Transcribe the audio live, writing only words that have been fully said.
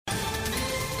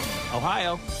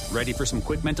Ohio, ready for some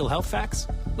quick mental health facts?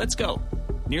 Let's go.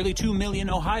 Nearly 2 million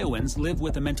Ohioans live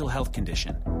with a mental health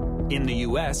condition. In the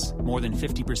U.S., more than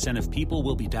 50% of people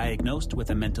will be diagnosed with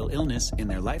a mental illness in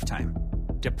their lifetime.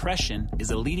 Depression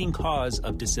is a leading cause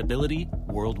of disability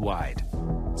worldwide.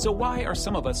 So why are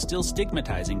some of us still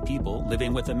stigmatizing people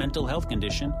living with a mental health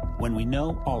condition when we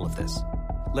know all of this?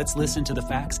 Let's listen to the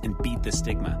facts and beat the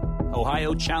stigma.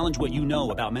 Ohio, challenge what you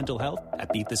know about mental health at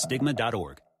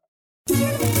beatthestigma.org.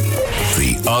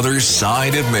 The Other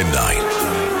Side of Midnight.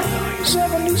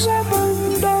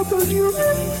 77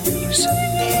 WABC.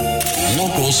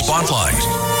 Local Spotlight.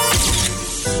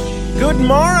 Good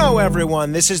morrow,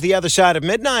 everyone. This is The Other Side of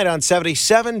Midnight on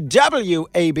 77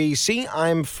 WABC.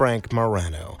 I'm Frank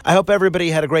Morano. I hope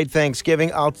everybody had a great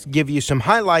Thanksgiving. I'll give you some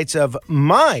highlights of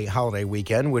my holiday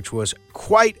weekend, which was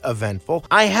quite eventful.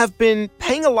 I have been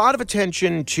paying a lot of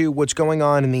attention to what's going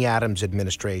on in the Adams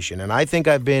administration, and I think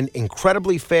I've been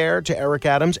incredibly fair to Eric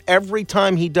Adams. Every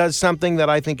time he does something that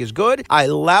I think is good, I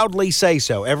loudly say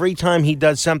so. Every time he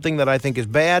does something that I think is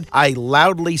bad, I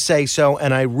loudly say so,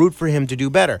 and I root for him to do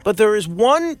better. But there is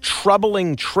one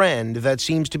troubling trend that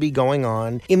seems to be going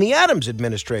on in the Adams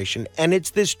administration, and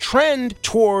it's this trend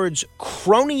towards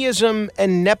cronyism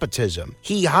and nepotism.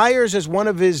 He hires as one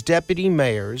of his deputy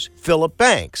mayors Philip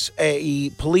Banks, a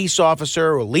police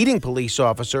officer, or leading police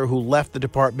officer, who left the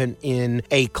department in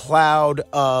a cloud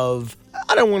of,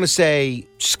 I don't want to say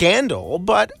scandal,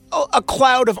 but a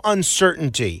cloud of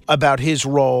uncertainty about his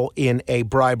role in a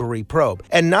bribery probe.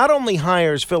 And not only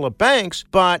hires Philip Banks,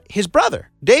 but his brother,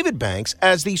 David Banks,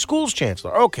 as the school's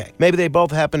chancellor. Okay, maybe they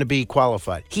both happen to be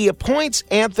qualified. He appoints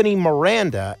Anthony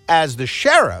Miranda as the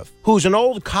sheriff, who's an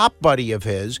old cop buddy of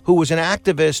his, who was an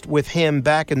activist with him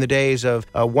back in the days of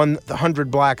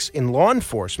 100 Blacks in law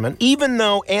enforcement, even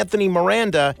though Anthony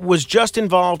Miranda was just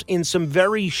involved in some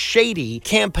very shady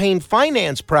campaign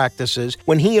finance practices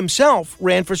when he himself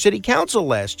ran for city council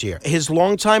last year. His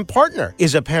longtime partner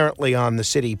is apparently on the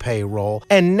city payroll,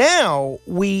 and now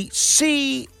we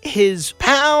see his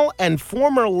pal and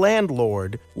former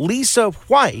landlord, Lisa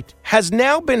White, has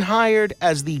now been hired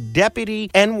as the deputy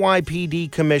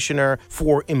NYPD commissioner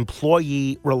for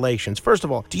employee relations. First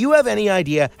of all, do you have any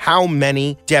idea how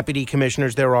many deputy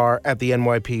commissioners there are at the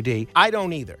NYPD? I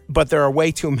don't either, but there are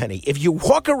way too many. If you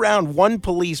walk around one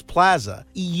police plaza,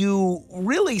 you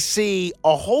really see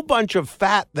a whole bunch of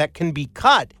fat that can be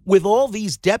cut with all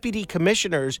these deputy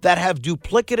commissioners that have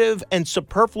duplicative and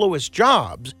superfluous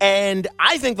jobs. And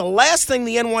I think the last thing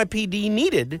the NYPD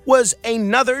needed was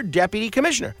another deputy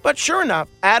commissioner. But sure enough,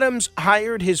 Adams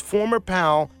hired his former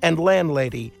pal and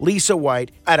landlady, Lisa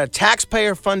White, at a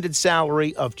taxpayer-funded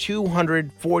salary of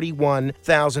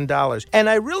 $241,000. And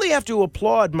I really have to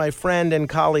applaud my friend and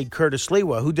colleague Curtis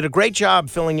Lewa, who did a great job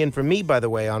filling in for me, by the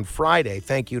way, on Friday.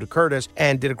 Thank you to Curtis,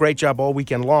 and did a great job all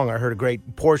weekend long. I heard a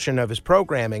great portion of his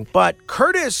programming. But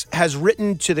Curtis has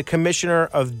written to the commissioner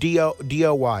of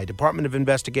DOI, Department of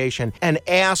Investigation, and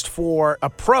asked for a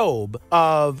probe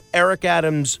of Eric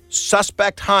Adams'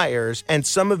 suspect hires and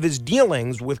some of his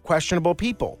dealings with questionable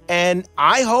people. And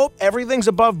I hope everything's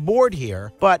above board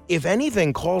here, but if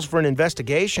anything calls for an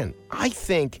investigation, I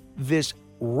think this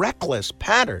reckless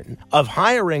pattern of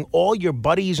hiring all your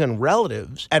buddies and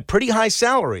relatives at pretty high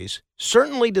salaries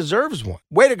certainly deserves one.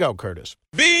 Way to go, Curtis.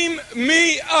 Beam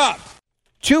me up.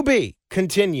 To be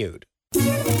continued.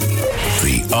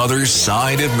 The Other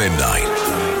Side of Midnight.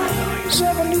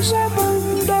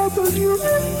 77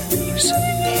 WABC.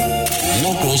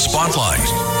 Local Spotlight.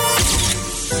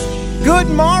 Good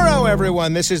morrow,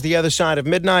 everyone. This is The Other Side of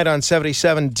Midnight on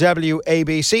 77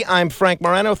 WABC. I'm Frank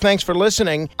Morano. Thanks for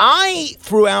listening.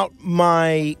 Throughout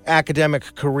my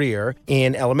academic career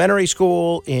in elementary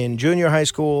school, in junior high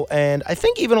school, and I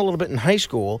think even a little bit in high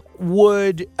school,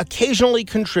 would occasionally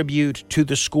contribute to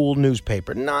the school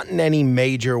newspaper. Not in any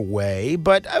major way,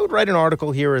 but I would write an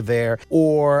article here or there,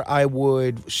 or I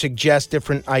would suggest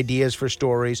different ideas for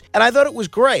stories. And I thought it was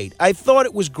great. I thought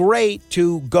it was great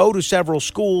to go to several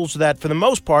schools that, for the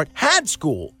most part, had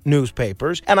school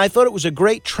newspapers, and I thought it was a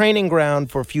great training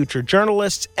ground for future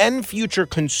journalists and future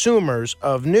consumers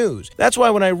of news. That's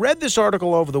why when I read this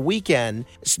article over the weekend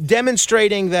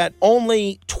demonstrating that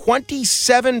only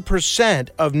 27%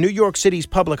 of New York City's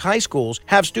public high schools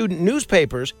have student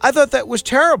newspapers, I thought that was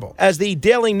terrible. As the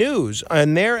Daily News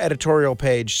on their editorial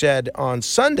page said on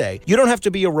Sunday, you don't have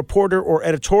to be a reporter or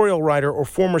editorial writer or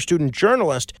former student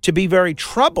journalist to be very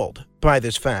troubled by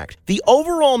this fact. The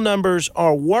overall numbers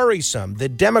are worrisome. The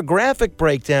demographic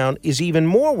breakdown is even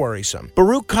more worrisome.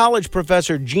 Baruch College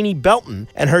professor Jeannie Belton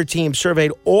and her team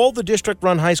surveyed all the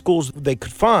district-run high schools they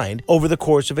could find over the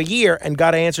course of a year and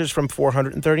got answers from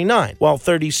 439. While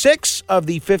 36 of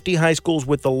the 50 high schools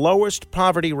with the lowest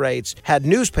poverty rates had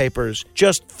newspapers,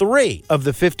 just 3 of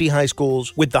the 50 high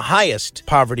schools with the highest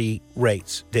poverty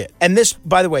rates did. And this,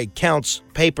 by the way, counts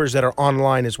papers that are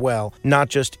online as well, not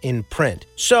just in print.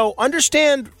 So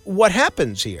understand what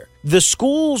happens here. The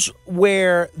schools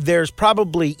where there's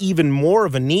probably even more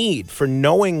of a need for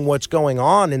knowing what's going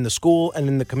on in the school and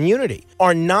in the community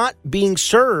are not being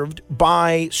served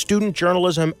by student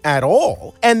journalism at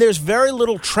all. And there's very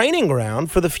little training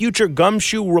ground for the future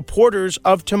gumshoe reporters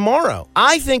of tomorrow.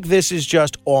 I think this is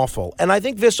just awful. And I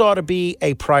think this ought to be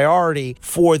a priority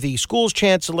for the school's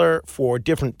chancellor, for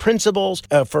different principals,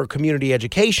 for community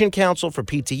education council, for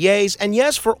PTAs, and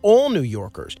yes, for all New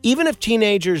Yorkers. Even if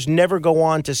teenagers never go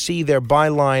on to see their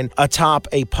byline atop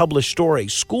a published story,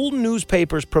 school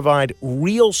newspapers provide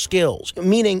real skills,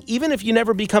 meaning even if you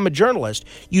never become a journalist,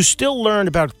 you still learn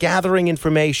about gathering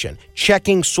information,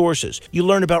 checking sources. You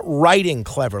learn about writing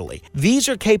cleverly. These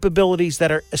are capabilities that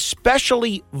are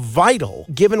especially vital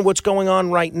given what's going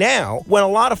on right now when a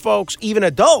lot of folks, even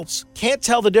adults, can't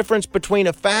tell the difference between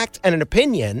a fact and an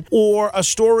opinion or a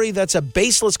story that's a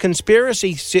baseless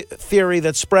conspiracy theory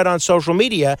that's spread on social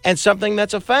media and something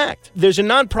that's a fact. There's a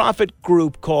nonprofit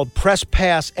group called Press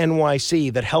Pass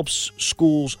NYC that helps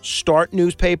schools start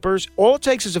newspapers. All it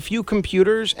takes is a few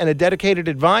computers and a dedicated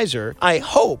advisor. I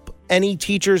hope any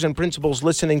teachers and principals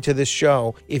listening to this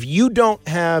show, if you don't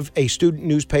have a student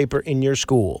newspaper in your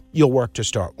school, you'll work to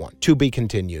start one. To be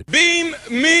continued. Beam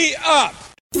me up.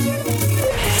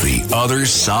 The Other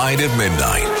Side of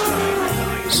Midnight.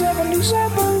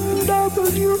 77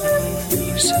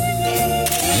 WABC.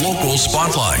 Local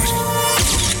Spotlight.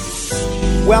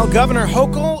 Well, Governor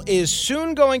Hochul is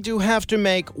soon going to have to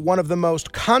make one of the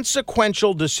most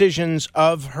consequential decisions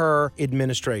of her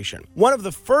administration. One of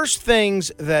the first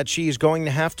things that she's going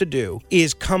to have to do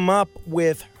is come up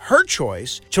with her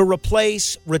choice to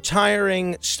replace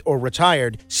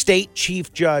retired State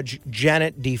Chief Judge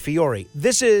Janet DiFiore.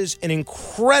 This is an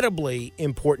incredibly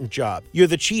important job. You're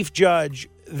the Chief Judge.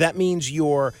 That means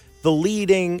you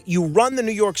run the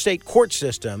New York State court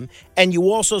system, and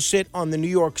you also sit on the New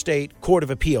York State Court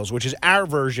of Appeals, which is our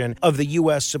version of the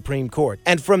U.S. Supreme Court.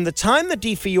 And from the time that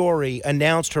DiFiore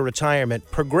announced her retirement,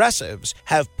 progressives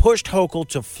have pushed Hochul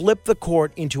to flip the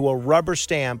court into a rubber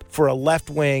stamp for a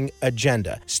left-wing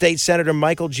agenda. State Senator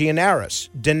Michael Gianaris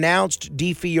denounced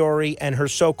DiFiore and her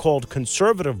so-called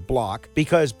conservative bloc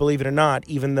because, believe it or not,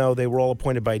 even though they were all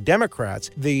appointed by Democrats,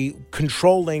 the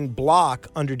controlling bloc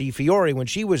under DiFiore when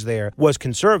she was there was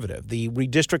conservative. The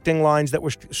redistricting lines that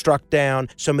were struck down,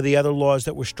 some of the other laws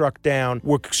that were struck down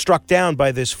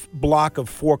by this block of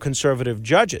 4 conservative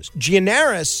judges.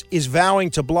 Gianaris is vowing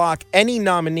to block any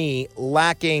nominee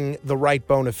lacking the right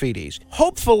bona fides.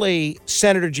 Hopefully,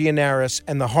 Senator Gianaris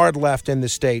and the hard left in the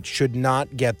state should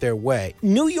not get their way.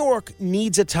 New York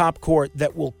needs a top court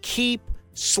that will keep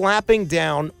slapping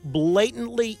down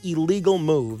blatantly illegal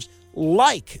moves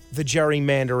like the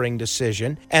gerrymandering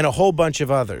decision and a whole bunch of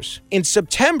others. In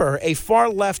September, a far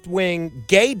left-wing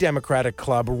gay Democratic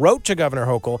club wrote to Governor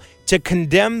Hochul to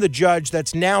condemn the judge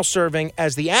that's now serving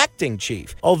as the acting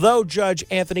chief. Although Judge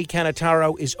Anthony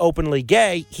Cannataro is openly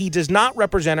gay, he does not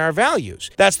represent our values.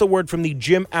 That's the word from the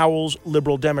Jim Owls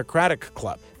Liberal Democratic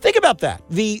Club. Think about that.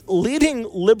 The leading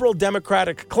Liberal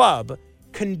Democratic Club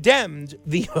condemned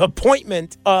the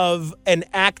appointment of an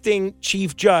acting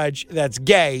chief judge that's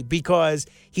gay because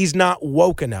he's not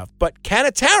woke enough. But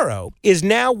Cannataro is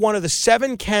now one of the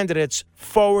 7 candidates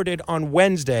forwarded on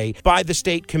Wednesday by the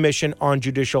State Commission on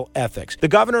Judicial Ethics. The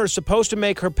governor is supposed to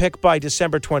make her pick by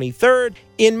December 23rd.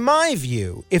 In my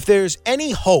view, if there's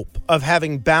any hope of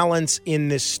having balance in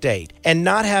this state and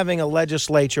not having a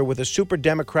legislature with a super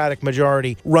Democratic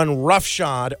majority run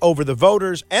roughshod over the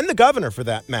voters and the governor for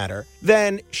that matter,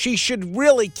 then she should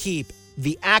really keep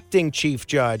the acting chief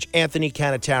judge, Anthony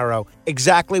Cannataro,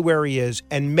 exactly where he is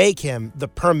and make him the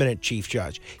permanent chief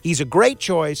judge. He's a great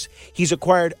choice. He's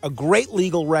acquired a great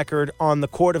legal record on the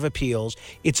Court of Appeals.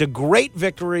 It's a great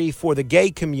victory for the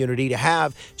gay community to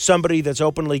have somebody that's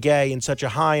openly gay in such a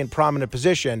high and prominent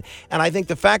position. And I think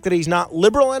the fact that he's not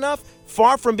liberal enough,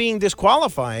 far from being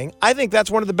disqualifying, I think that's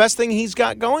one of the best things he's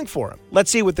got going for him. Let's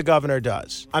see what the governor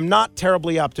does. I'm not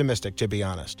terribly optimistic, to be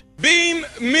honest. Beam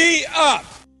me up.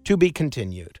 To be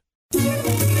continued.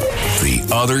 The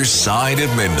Other Side of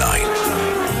Midnight.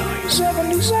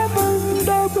 77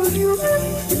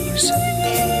 WABC.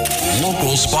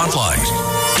 Local Spotlight.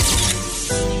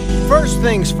 First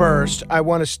things first, I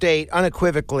want to state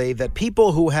unequivocally that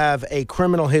people who have a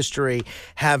criminal history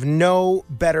have no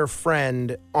better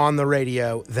friend on the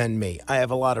radio than me. I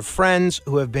have a lot of friends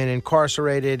who have been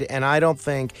incarcerated, and I don't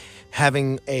think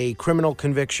having a criminal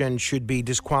conviction should be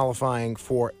disqualifying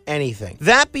for anything.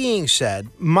 That being said,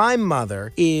 my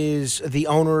mother is the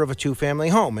owner of a two-family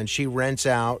home, and she rents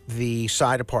out the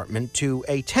side apartment to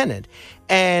a tenant.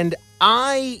 And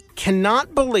I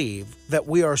cannot believe that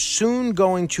we are soon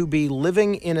going to be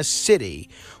living in a city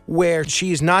where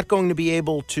she's not going to be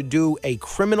able to do a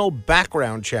criminal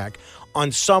background check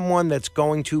on someone that's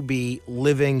going to be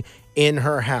living in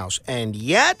her house. And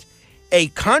yet, a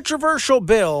controversial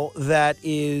bill that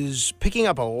is picking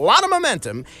up a lot of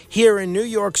momentum here in New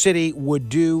York City would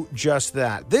do just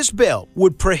that. This bill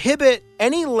would prohibit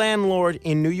any landlord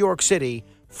in New York City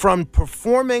from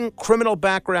performing criminal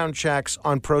background checks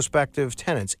on prospective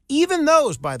tenants, even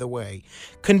those, by the way,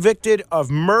 convicted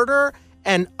of murder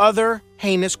and other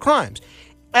heinous crimes.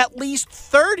 At least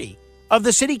 30 of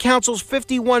the City Council's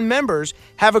 51 members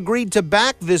have agreed to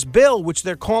back this bill, which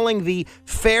they're calling the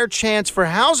Fair Chance for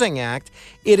Housing Act.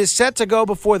 It is set to go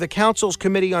before the Council's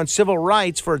Committee on Civil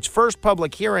Rights for its first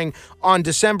public hearing on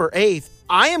December 8th.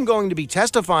 I am going to be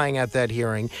testifying at that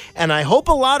hearing, and I hope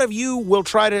a lot of you will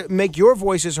try to make your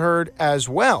voices heard as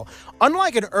well.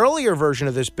 Unlike an earlier version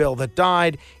of this bill that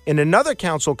died in another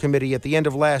council committee at the end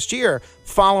of last year,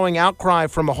 following outcry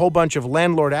from a whole bunch of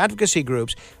landlord advocacy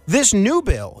groups, this new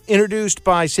bill, introduced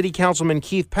by City Councilman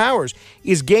Keith Powers,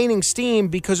 is gaining steam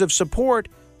because of support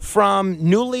from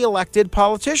newly elected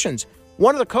politicians.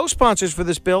 One of the co-sponsors for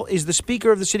this bill is the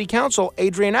Speaker of the City Council,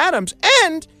 Adrienne Adams,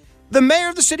 and the mayor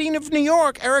of the city of New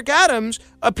York, Eric Adams,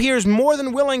 appears more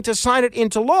than willing to sign it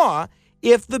into law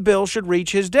if the bill should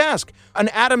reach his desk. An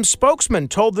Adams spokesman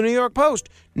told the New York Post,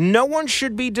 no one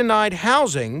should be denied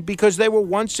housing because they were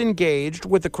once engaged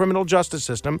with the criminal justice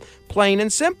system, plain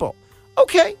and simple.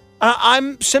 Okay.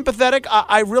 I'm sympathetic.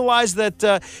 I realize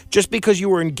that just because you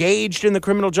were engaged in the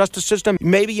criminal justice system,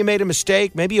 maybe you made a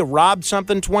mistake, maybe you robbed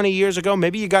something 20 years ago,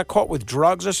 maybe you got caught with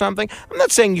drugs or something. I'm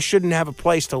not saying you shouldn't have a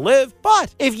place to live,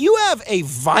 but if you have a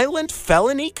violent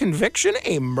felony conviction,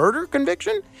 a murder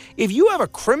conviction, if you have a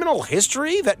criminal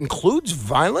history that includes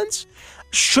violence,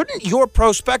 shouldn't your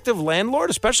prospective landlord,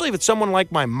 especially if it's someone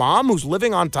like my mom who's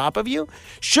living on top of you,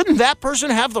 shouldn't that person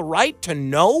have the right to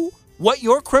know what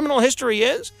your criminal history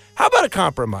is? How about a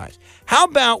compromise? How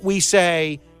about we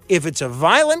say if it's a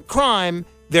violent crime,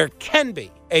 there can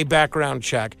be a background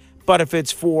check, but if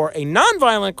it's for a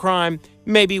nonviolent crime,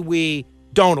 maybe we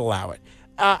don't allow it.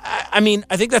 I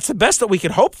think that's the best that we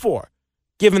could hope for,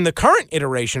 given the current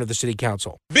iteration of the City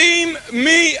Council. Beam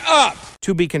me up.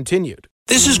 To be continued.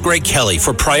 This is Greg Kelly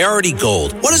for Priority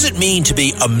Gold. What does it mean to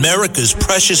be America's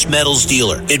precious metals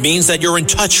dealer? It means that you're in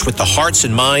touch with the hearts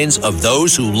and minds of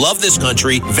those who love this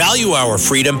country, value our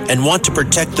freedom, and want to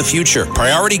protect the future.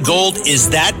 Priority Gold is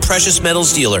that precious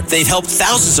metals dealer. They've helped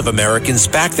thousands of Americans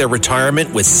back their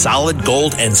retirement with solid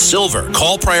gold and silver.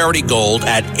 Call Priority Gold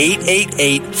at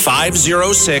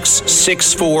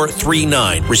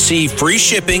 888-506-6439. Receive free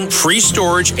shipping, free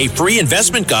storage, a free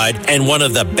investment guide, and one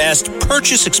of the best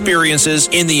purchase experiences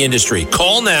in the industry.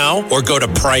 Call now or go to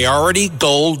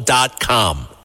PriorityGold.com.